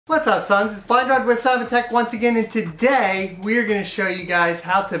What's up, sons? It's Blind Rod with 7 Tech once again, and today we're going to show you guys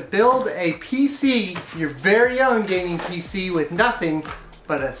how to build a PC, your very own gaming PC, with nothing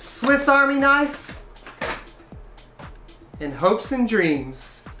but a Swiss Army knife and hopes and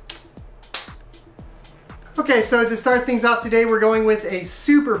dreams. Okay, so to start things off today, we're going with a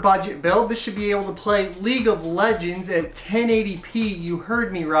super budget build. This should be able to play League of Legends at 1080p, you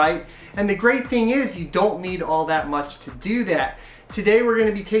heard me right. And the great thing is you don't need all that much to do that. Today we're going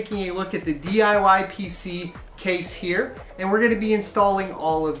to be taking a look at the DIY PC case here, and we're going to be installing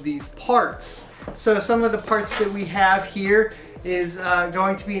all of these parts. So some of the parts that we have here is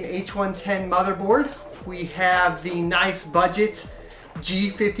going to be an H110 motherboard. We have the nice budget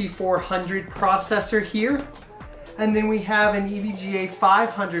G5400 processor here, and then we have an EVGA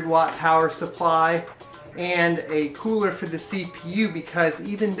 500 watt power supply and a cooler for the CPU, because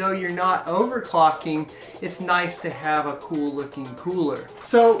even though you're not overclocking, it's nice to have a cool looking cooler.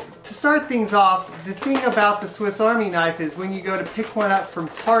 So to start things off, the thing about the Swiss Army knife is when you go to pick one up from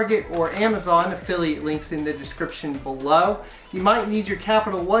Target or Amazon, affiliate links in the description below, you might need your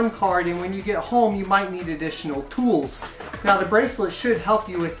Capital One card, and when you get home you might need additional tools. Now the bracelet should help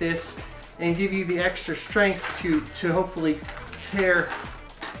you with this and give you the extra strength to hopefully tear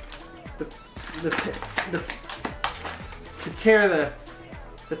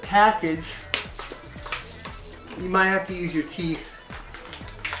the package. You might have to use your teeth.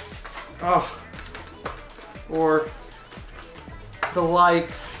 Or the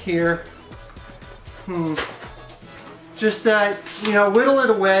likes here. Just you know, whittle it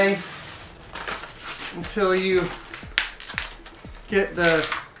away until you get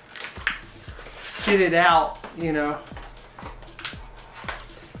it out, you know.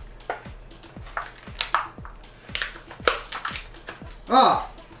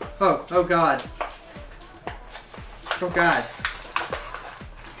 Oh God. Oh God.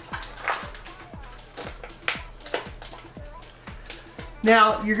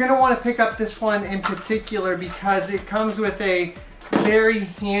 Now, you're going to want to pick up this one in particular because it comes with a very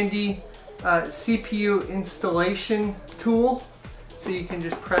handy CPU installation tool. So you can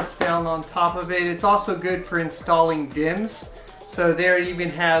just press down on top of it. It's also good for installing DIMMs. So there it even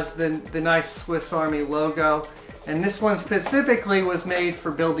has the nice Swiss Army logo. And this one specifically was made for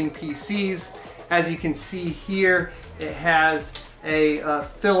building PCs. As you can see here, it has a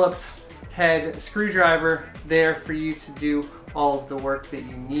Phillips head screwdriver there for you to do all of the work that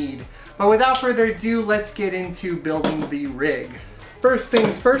you need. But without further ado, let's get into building the rig. First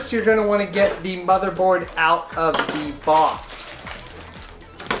things first, you're going to want to get the motherboard out of the box.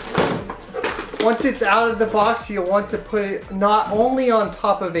 Once it's out of the box, you'll want to put it not only on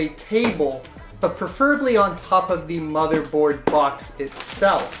top of a table, but preferably on top of the motherboard box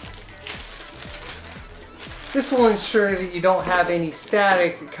itself. This will ensure that you don't have any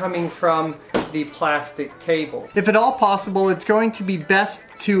static coming from the plastic table. If at all possible, it's going to be best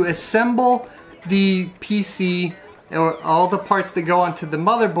to assemble the PC or all the parts that go onto the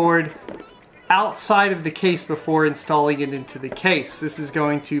motherboard outside of the case before installing it into the case. This is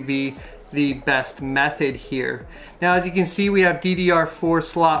going to be the best method here. Now, as you can see, we have DDR4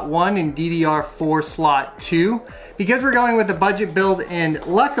 slot 1 and DDR4 slot 2. Because we're going with a budget build, and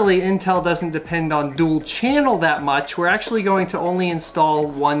luckily Intel doesn't depend on dual channel that much, we're actually going to only install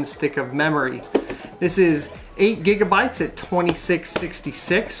one stick of memory. This is 8 gigabytes at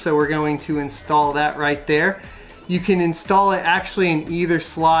 2666, so we're going to install that right there. You can install it actually in either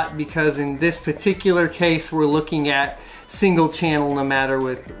slot, because in this particular case we're looking at single channel no matter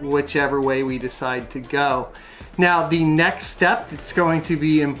with whichever way we decide to go. Now, the next step that's going to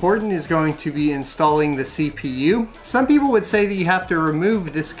be important is going to be installing the CPU. Some people would say that you have to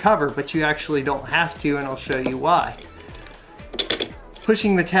remove this cover, but you actually don't have to, and I'll show you why.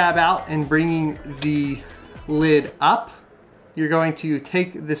 Pushing the tab out and bringing the lid up, you're going to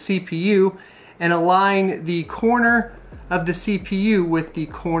take the CPU and align the corner of the CPU with the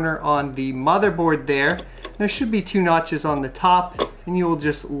corner on the motherboard there. There should be 2 notches on the top, and you will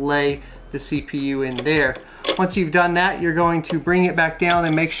just lay the CPU in there. Once you've done that, you're going to bring it back down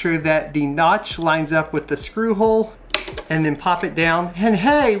and make sure that the notch lines up with the screw hole, and then pop it down, and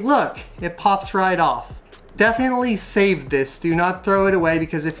hey, look, it pops right off. Definitely save this. Do not throw it away,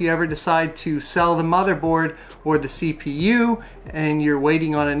 because if you ever decide to sell the motherboard or the CPU and you're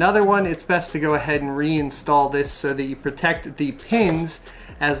waiting on another one, it's best to go ahead and reinstall this so that you protect the pins,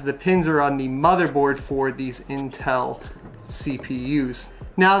 as the pins are on the motherboard for these Intel CPUs.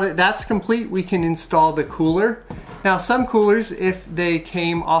 Now that that's complete, we can install the cooler. Now, some coolers, if they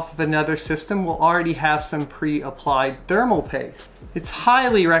came off of another system, will already have some pre-applied thermal paste. It's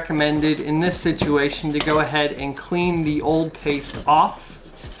highly recommended in this situation to go ahead and clean the old paste off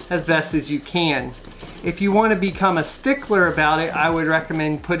as best as you can. If you want to become a stickler about it, I would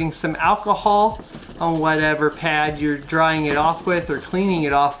recommend putting some alcohol on whatever pad you're drying it off with or cleaning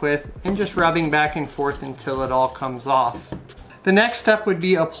it off with, and just rubbing back and forth until it all comes off. The next step would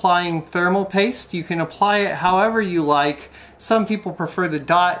be applying thermal paste. You can apply it however you like. Some people prefer the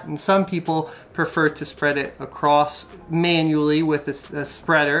dot, and some people prefer to spread it across manually with a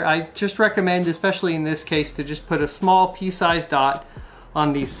spreader. I just recommend, especially in this case, to just put a small pea-sized dot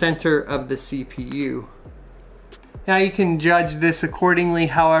on the center of the CPU. Now you can judge this accordingly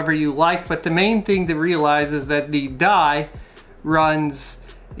however you like, but the main thing to realize is that the die runs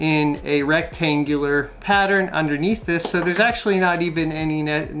in a rectangular pattern underneath this, so there's actually not even any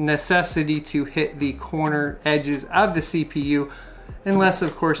necessity to hit the corner edges of the CPU, unless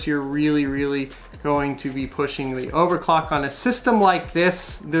of course you're really going to be pushing the overclock. On a system like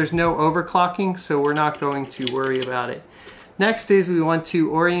this, there's no overclocking, so we're not going to worry about it. Next is we want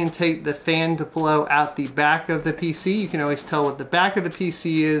to orientate the fan to blow out the back of the PC. You can always tell what the back of the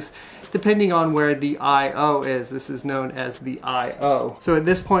PC is depending on where the I/O is. This is known as the I/O. So at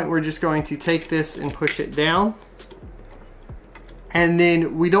this point, we're just going to take this and push it down. And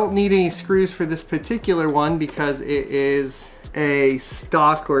then we don't need any screws for this particular one because it is a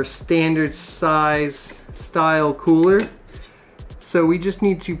stock or standard size style cooler. So we just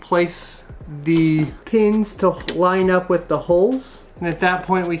need to place the pins to line up with the holes. And at that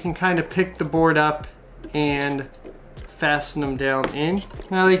point, we can kind of pick the board up and fasten them down in.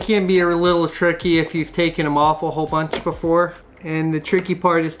 Now they can be a little tricky if you've taken them off a whole bunch before. And the tricky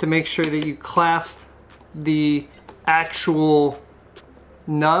part is to make sure that you clasp the actual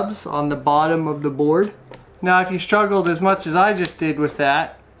nubs on the bottom of the board. Now if you struggled as much as I just did with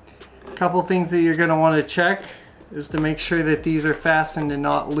that, a couple things that you're going to want to check is to make sure that these are fastened and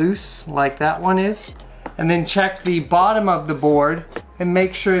not loose like that one is. And then check the bottom of the board and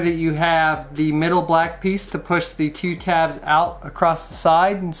make sure that you have the middle black piece to push the 2 tabs out across the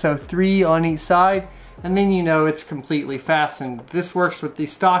side, and so 3 on each side, and then you know it's completely fastened. This works with the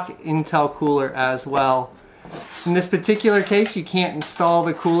stock Intel cooler as well. In this particular case, you can't install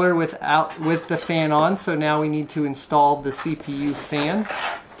the cooler with the fan on, so now we need to install the CPU fan.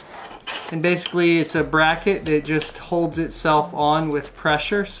 And basically it's a bracket that just holds itself on with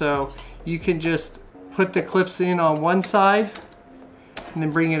pressure, so you can just put the clips in on one side and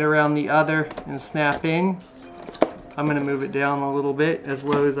then bring it around the other and snap in. I'm going to move it down a little bit, as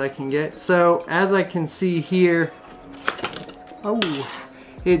low as I can get. So as I can see here, oh,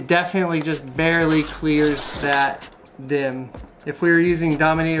 it definitely just barely clears that dim. If we were using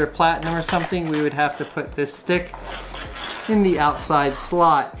Dominator Platinum or something, we would have to put this stick in the outside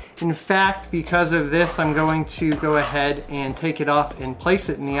slot. In fact, because of this, I'm going to go ahead and take it off and place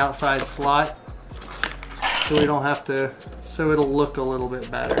it in the outside slot so we don't have to, so it'll look a little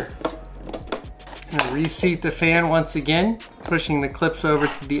bit better. I'm going to reseat the fan once again, pushing the clips over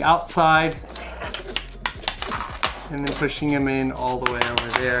to the outside and then pushing them in all the way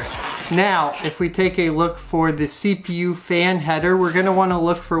over there. Now, if we take a look for the CPU fan header, we're going to want to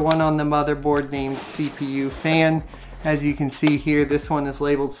look for one on the motherboard named CPU fan. As you can see here, this one is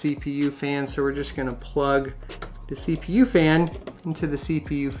labeled CPU fan, so we're just going to plug the CPU fan into the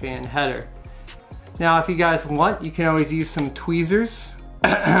CPU fan header. Now, if you guys want, you can always use some tweezers,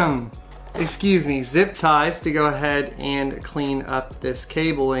 excuse me, zip ties to go ahead and clean up this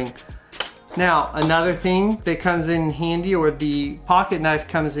cabling. Now, another thing that comes in handy, or the pocket knife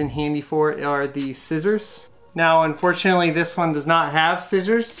comes in handy for, are the scissors. Now, unfortunately, this one does not have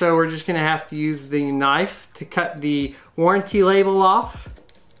scissors, so we're just gonna have to use the knife to cut the warranty label off.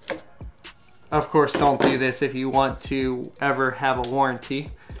 Of course, don't do this if you want to ever have a warranty.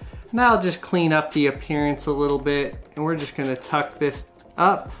 Now I'll just clean up the appearance a little bit, and we're just gonna tuck this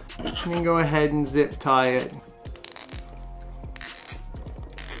up and then go ahead and zip tie it.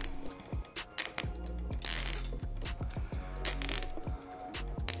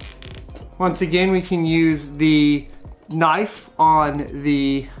 Once again, we can use the knife on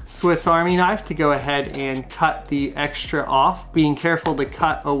the Swiss Army knife to go ahead and cut the extra off, being careful to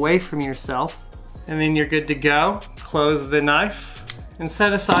cut away from yourself. And then you're good to go. Close the knife and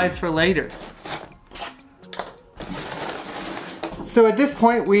set aside for later. So at this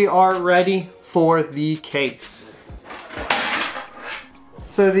point, we are ready for the case.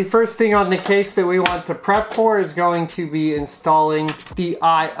 So the first thing on the case that we want to prep for is going to be installing the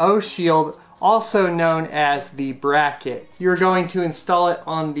I/O shield, also known as the bracket. You're going to install it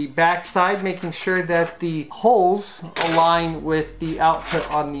on the back side, making sure that the holes align with the output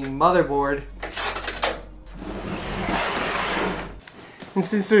on the motherboard. And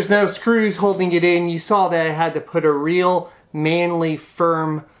since there's no screws holding it in, you saw that I had to put a real manly,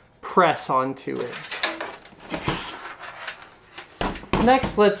 firm press onto it.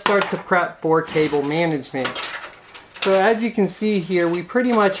 Next, let's start to prep for cable management. So as you can see here, we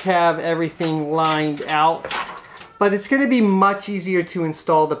pretty much have everything lined out, but it's going to be much easier to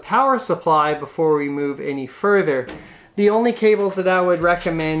install the power supply before we move any further. The only cables that I would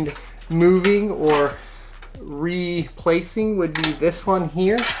recommend moving or replacing would be this one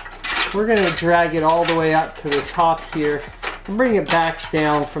here. We're going to drag it all the way up to the top here and bring it back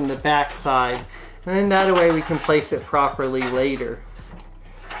down from the back side, and then that way we can place it properly later.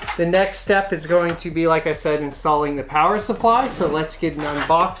 The next step is going to be, like I said, installing the power supply, so let's get an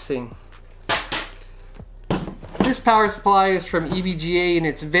unboxing. This power supply is from EVGA and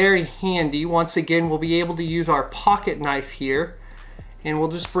it's very handy. Once again, we'll be able to use our pocket knife here, and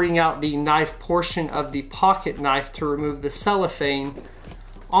we'll just bring out the knife portion of the pocket knife to remove the cellophane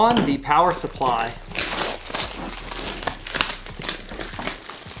on the power supply.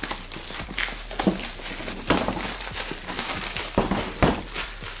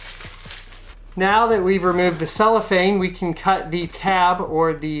 Now that we've removed the cellophane, we can cut the tab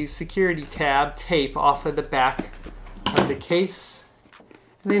or the security tab tape off of the back of the case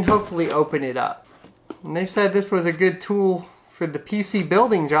and then hopefully open it up. And they said this was a good tool for the PC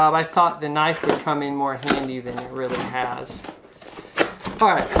building job. I thought the knife would come in more handy than it really has.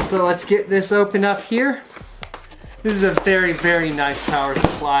 Alright, so let's get this open up here. This is a very, very nice power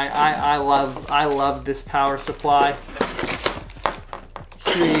supply. I love this power supply.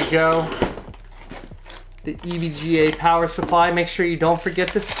 Here you go. The EVGA power supply. Make sure you don't forget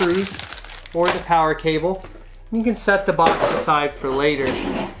the screws or the power cable. You can set the box aside for later.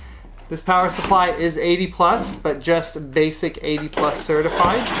 This power supply is 80 plus, but just basic 80 plus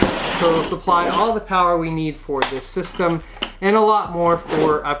certified. So it'll supply all the power we need for this system and a lot more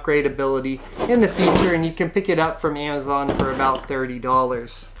for upgradability in the future, and you can pick it up from Amazon for about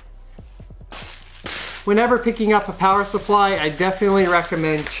 $30. Whenever picking up a power supply, I definitely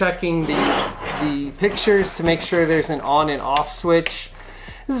recommend checking the pictures to make sure there's an on and off switch.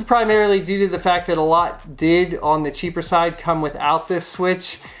 This is primarily due to the fact that a lot did, on the cheaper side, come without this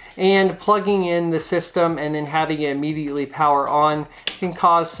switch, and plugging in the system and then having it immediately power on can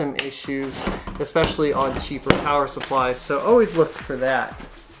cause some issues, especially on cheaper power supplies, so always look for that.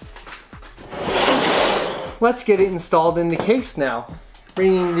 Let's get it installed in the case now.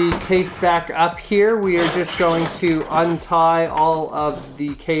 Bringing the case back up here, we are just going to untie all of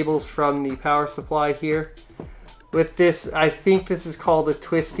the cables from the power supply here. With this, I think this is called a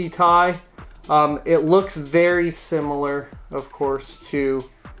twisty tie. It looks very similar, of course, to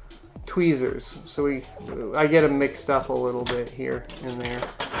tweezers. So I get them mixed up a little bit here and there.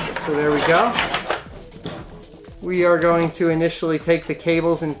 So there we go. We are going to initially take the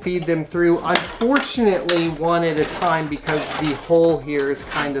cables and feed them through, unfortunately one at a time because the hole here is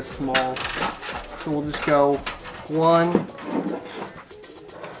kind of small. So we'll just go one,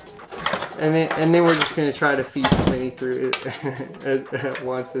 and then we're just going to try to feed as many through it at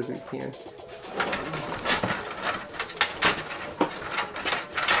once as we can.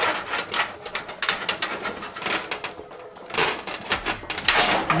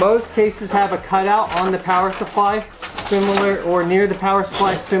 Most cases have a cutout on the power supply, similar or near the power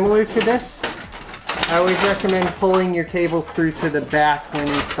supply, similar to this. I always recommend pulling your cables through to the back when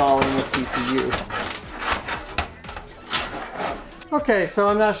installing the CPU. Okay, so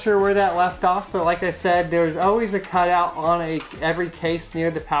I'm not sure where that left off. So like I said, there's always a cutout on every case near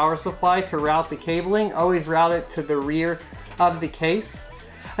the power supply to route the cabling. Always route it to the rear of the case.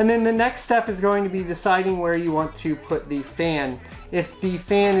 And then the next step is going to be deciding where you want to put the fan. If the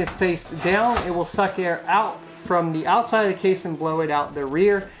fan is faced down, it will suck air out from the outside of the case and blow it out the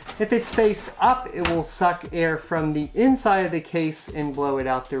rear. If it's faced up, it will suck air from the inside of the case and blow it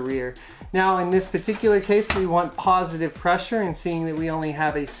out the rear. Now in this particular case, we want positive pressure, and seeing that we only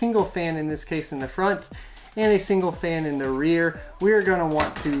have a single fan in this case in the front and a single fan in the rear, we're going to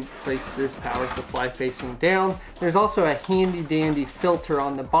want to place this power supply facing down. There's also a handy dandy filter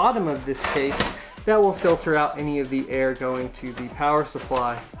on the bottom of this case that will filter out any of the air going to the power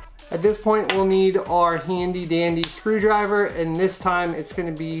supply. At this point, we'll need our handy dandy screwdriver, and this time it's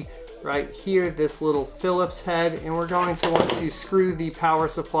going to be right here, this little Phillips head, and we're going to want to screw the power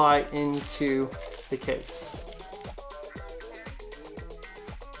supply into the case.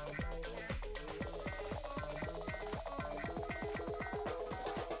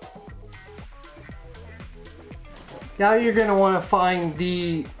 Now you're going to want to find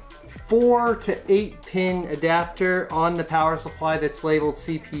the 4 to 8 pin adapter on the power supply that's labeled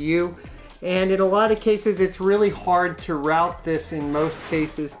CPU. And in a lot of cases, it's really hard to route this in most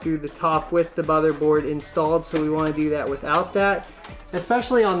cases through the top with the motherboard installed, so we want to do that without that.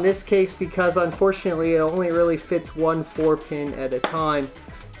 Especially on this case, because unfortunately it only really fits one 4-pin at a time.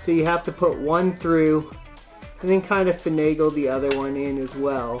 So you have to put one through and then kind of finagle the other one in as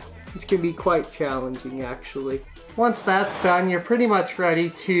well, which can be quite challenging actually. Once that's done, you're pretty much ready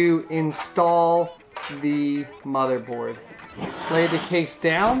to install the motherboard. Lay the case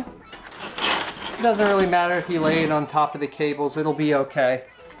down. It doesn't really matter if you lay it on top of the cables, it'll be okay.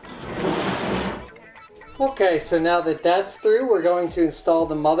 Okay, so now that that's through, we're going to install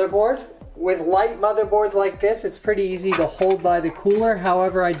the motherboard. With light motherboards like this, it's pretty easy to hold by the cooler.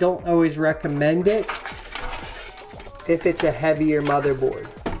 However, I don't always recommend it if it's a heavier motherboard.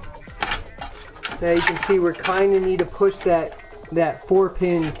 Now you can see we kind of need to push that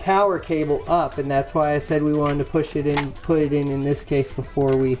 4-pin power cable up, and that's why I said we wanted to push it in, put it in this case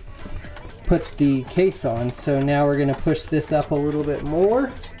before we put the case on. So now we're going to push this up a little bit more,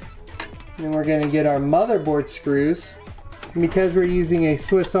 and then we're going to get our motherboard screws. And because we're using a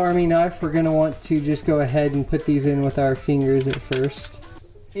Swiss Army knife, we're going to want to just go ahead and put these in with our fingers at first.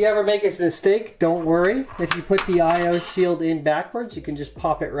 If you ever make a mistake, don't worry. If you put the I/O shield in backwards, you can just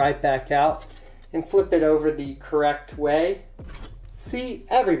pop it right back out and flip it over the correct way. See,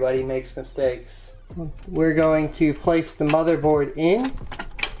 everybody makes mistakes. We're going to place the motherboard in,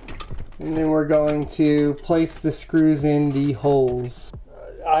 and then we're going to place the screws in the holes.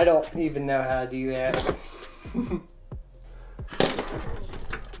 I don't even know how to do that.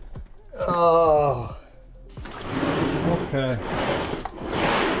 Oh. Okay.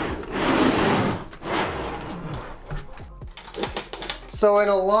 So in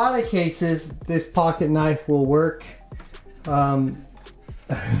a lot of cases, this pocket knife will work.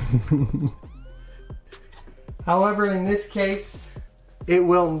 However, in this case, it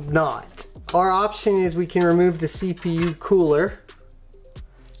will not. Our option is we can remove the CPU cooler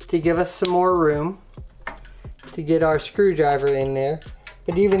to give us some more room to get our screwdriver in there.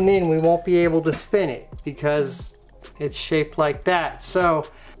 But even then, we won't be able to spin it because it's shaped like that. So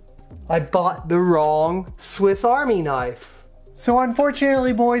I bought the wrong Swiss Army knife. So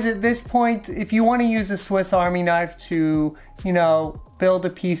unfortunately, boys, at this point, if you want to use a Swiss Army knife to, you know, build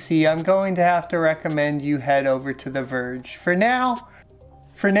a PC, I'm going to have to recommend you head over to the Verge. For now,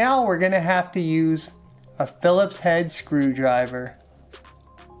 we're going to have to use a Phillips head screwdriver.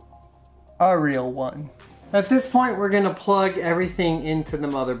 A real one. At this point, we're going to plug everything into the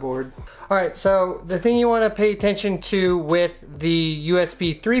motherboard. Alright, so the thing you want to pay attention to with the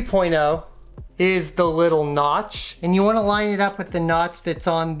USB 3.0 is the little notch, and you want to line it up with the notch that's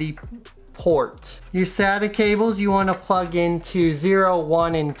on the port. Your SATA cables you want to plug into 0,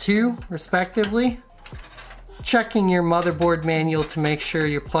 1, and 2 respectively. Checking your motherboard manual to make sure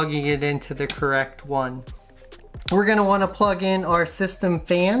you're plugging it into the correct one. We're going to want to plug in our system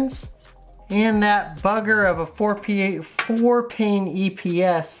fans and that bugger of a 4-pin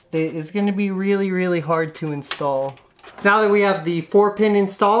EPS that is going to be really hard to install. Now that we have the 4-pin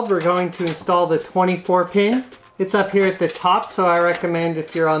installed, we're going to install the 24-pin. It's up here at the top, so I recommend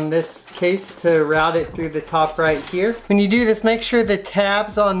if you're on this case to route it through the top right here. When you do this, make sure the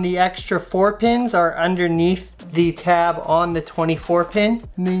tabs on the extra 4 pins are underneath the tab on the 24-pin.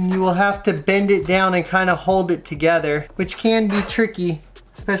 And then you will have to bend it down and kind of hold it together, which can be tricky,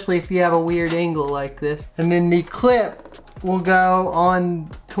 especially if you have a weird angle like this. And then the clip will go on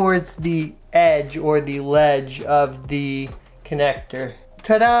towards the edge or the ledge of the connector.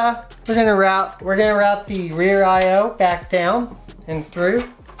 Ta-da! We're gonna route the rear I/O back down and through.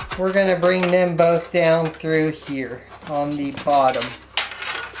 We're gonna bring them both down through here on the bottom.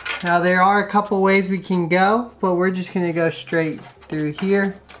 Now there are a couple ways we can go, but we're just gonna go straight through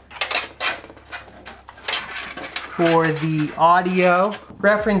here. For the audio,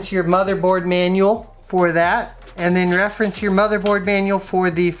 reference your motherboard manual for that, and then reference your motherboard manual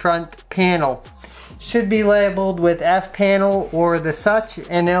for the front panel. Should be labeled with F panel or the such,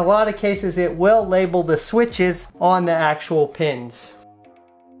 and in a lot of cases it will label the switches on the actual pins.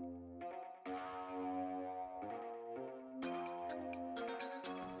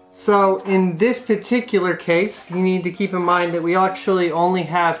 So in this particular case, you need to keep in mind that we actually only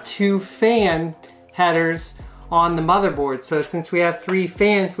have 2 fan headers on the motherboard. So since we have 3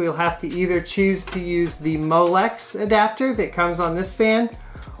 fans, we'll have to either choose to use the Molex adapter that comes on this fan,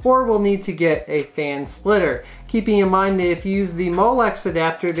 or we'll need to get a fan splitter. Keeping in mind that if you use the Molex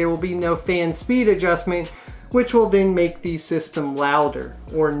adapter, there will be no fan speed adjustment, which will then make the system louder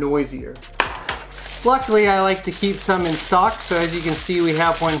or noisier. Luckily, I like to keep some in stock, so as you can see, we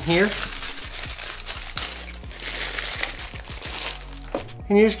have one here.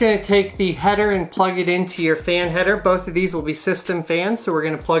 And you're just going to take the header and plug it into your fan header. Both of these will be system fans, so we're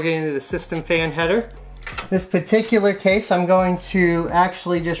going to plug it into the system fan header. This particular case, I'm going to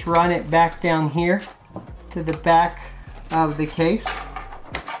actually just run it back down here to the back of the case.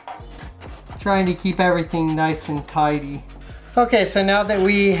 Trying to keep everything nice and tidy. Okay, so now that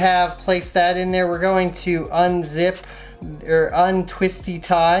we have placed that in there, we're going to unzip or untwisty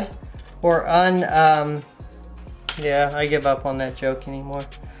tie or yeah, I give up on that joke anymore.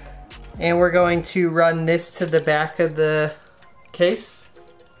 And we're going to run this to the back of the case.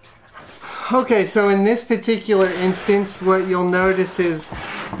 Okay, so in this particular instance, what you'll notice is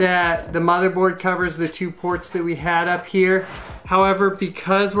that the motherboard covers the two ports that we had up here. However,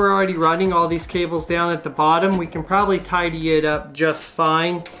 because we're already running all these cables down at the bottom, we can probably tidy it up just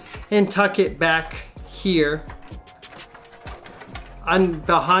fine and tuck it back here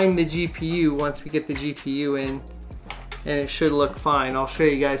behind the GPU once we get the GPU in, and it should look fine. I'll show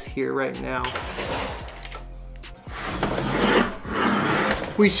you guys here right now.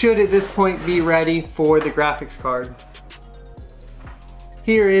 We should at this point be ready for the graphics card.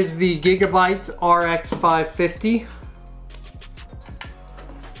 Here is the Gigabyte RX 550.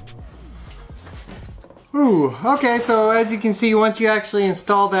 Ooh, okay, so as you can see, once you actually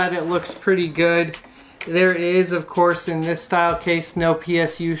install that, it looks pretty good. There is, of course, in this style case, no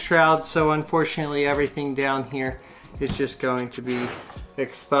PSU shroud, so unfortunately everything down here is just going to be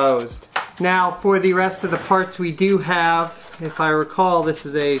exposed. Now, for the rest of the parts we do have, if I recall, this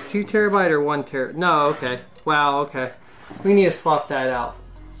is a 2 terabyte or 1 terabyte? No, okay. Wow, okay. We need to swap that out.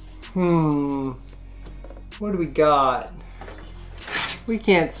 What do we got? We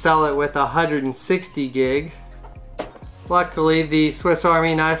can't sell it with 160 gig. Luckily, the Swiss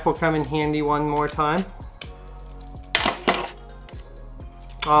Army knife will come in handy one more time.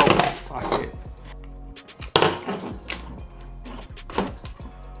 Oh, fuck it.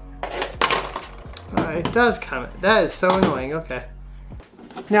 It does come. That is so annoying. Okay.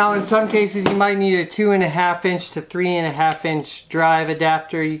 Now, in some cases, you might need a 2.5 inch to 3.5 inch drive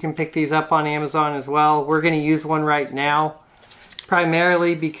adapter. You can pick these up on Amazon as well. We're going to use one right now,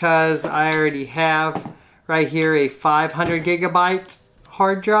 primarily because I already have right here a 500 gigabyte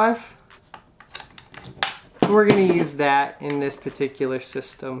hard drive. We're going to use that in this particular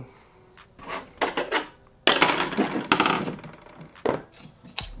system.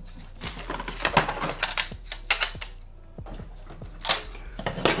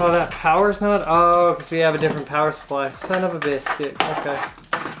 Oh, that power's not? Oh, because we have a different power supply. Son of a biscuit. Okay.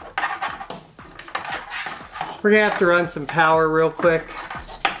 We're going to have to run some power real quick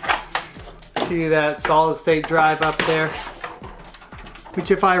to that solid state drive up there,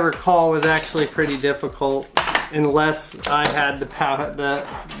 which, if I recall, was actually pretty difficult unless I had the power, the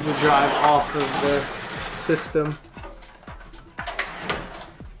drive off of the system.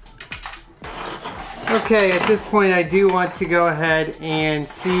 Okay, at this point I do want to go ahead and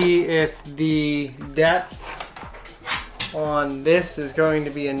see if the depth on this is going to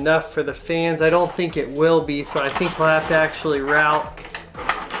be enough for the fans. I don't think it will be, so I think we'll have to actually route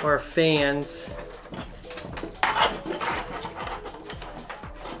our fans.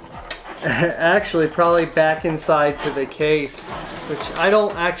 Actually, probably back inside to the case, which I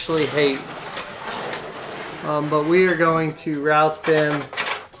don't actually hate. But we are going to route them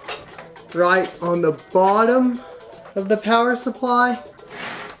right on the bottom of the power supply.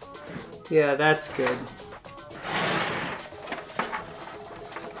 Yeah, that's good.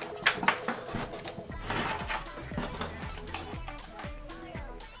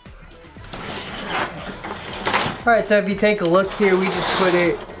 Alright, so if you take a look here, we just put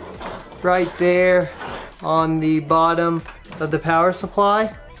it right there on the bottom of the power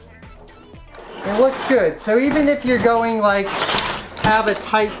supply. It looks good. So even if you're going like have a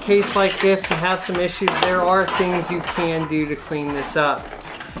tight case like this and have some issues, there are things you can do to clean this up.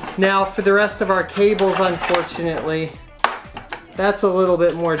 Now for the rest of our cables, unfortunately, that's a little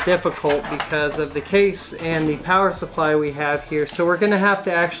bit more difficult because of the case and the power supply we have here. So we're going to have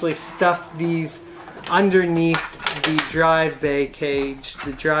to actually stuff these underneath the drive bay cage,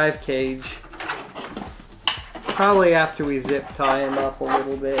 the drive cage, probably after we zip tie them up a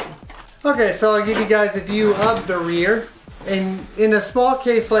little bit. Okay, so I'll give you guys a view of the rear. And in a small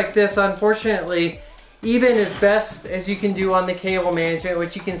case like this, unfortunately, even as best as you can do on the cable management,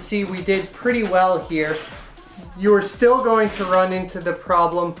 which you can see we did pretty well here, you're still going to run into the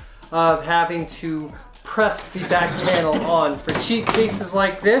problem of having to press the back panel on. For cheap cases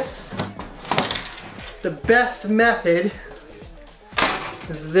like this, the best method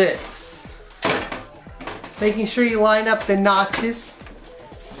is this. Making sure you line up the notches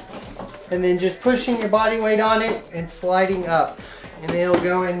and then just pushing your body weight on it and sliding up. and it'll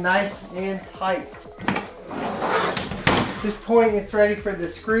go in nice and tight. At this point, it's ready for the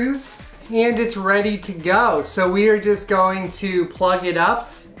screws and it's ready to go. So we are just going to plug it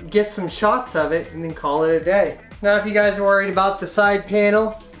up, get some shots of it, and then call it a day. Now, if you guys are worried about the side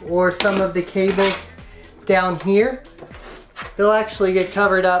panel or some of the cables down here, they'll actually get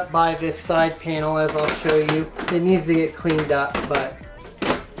covered up by this side panel, as I'll show you. It needs to get cleaned up, but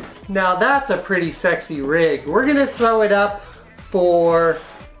now that's a pretty sexy rig. We're gonna throw it up for,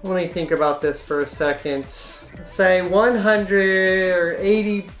 let me think about this for a second. Say $100 or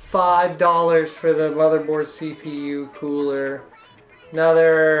 $85 for the motherboard, CPU, cooler.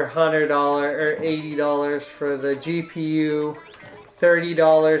 Another $100 or $80 for the GPU.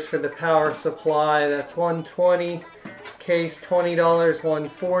 $30 for the power supply. That's $120. Case $20,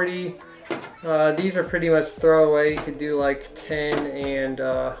 $140. These are pretty much throwaway. You could do like 10 and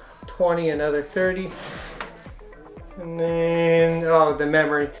 20, another 30. And then, oh, the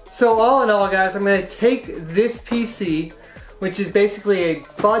memory. So all in all, guys, I'm going to take this PC, which is basically a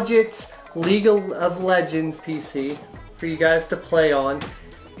budget League of Legends PC for you guys to play on,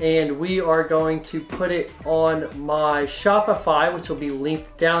 and we are going to put it on my Shopify, which will be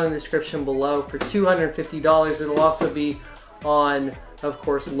linked down in the description below, for $250. It'll also be on, of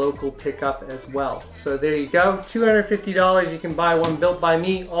course, local pickup as well. So there you go, $250. You can buy one built by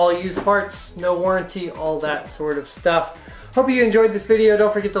me, all used parts, no warranty, all that sort of stuff. Hope you enjoyed this video.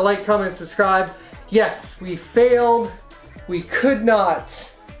 Don't forget to like, comment, and subscribe. Yes, we failed. We could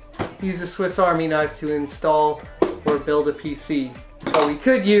not use a Swiss Army knife to install or build a PC. But we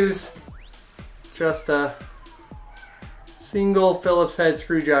could use just a single Phillips head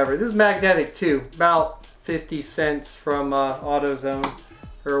screwdriver. This is magnetic too, about 50 cents from AutoZone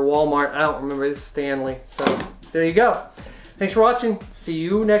or Walmart. I don't remember, this is Stanley. So there you go. Thanks for watching. See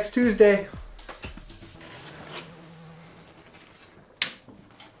you next Tuesday.